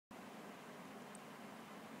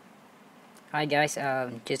Hi guys,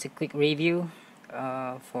 just a quick review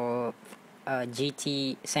for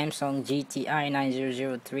Samsung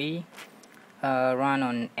Gt-i9003 run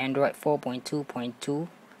on Android 4.2.2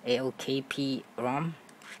 AOKP ROM.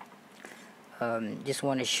 Just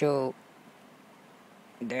want to show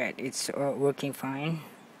that it's working fine.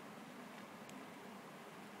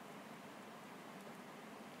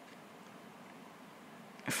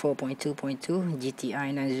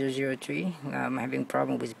 Gt-i9003. I'm having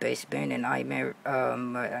problem with baseband and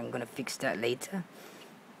I'm gonna fix that later.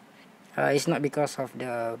 It's not because of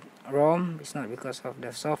the ROM, it's not because of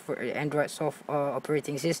the software, Android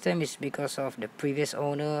operating system. It's because of the previous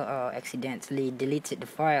owner accidentally deleted the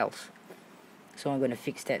files. So I'm gonna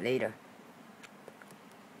fix that later.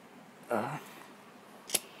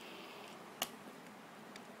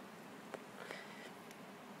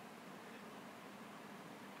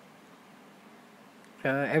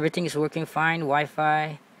 Everything is working fine.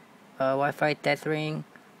 Wi-Fi tethering.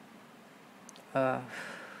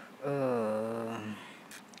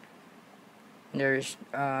 There's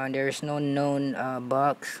no known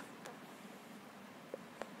bugs,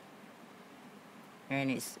 and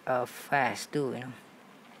it's fast too.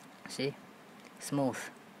 See, smooth.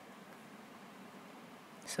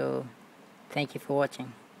 So, thank you for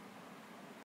watching.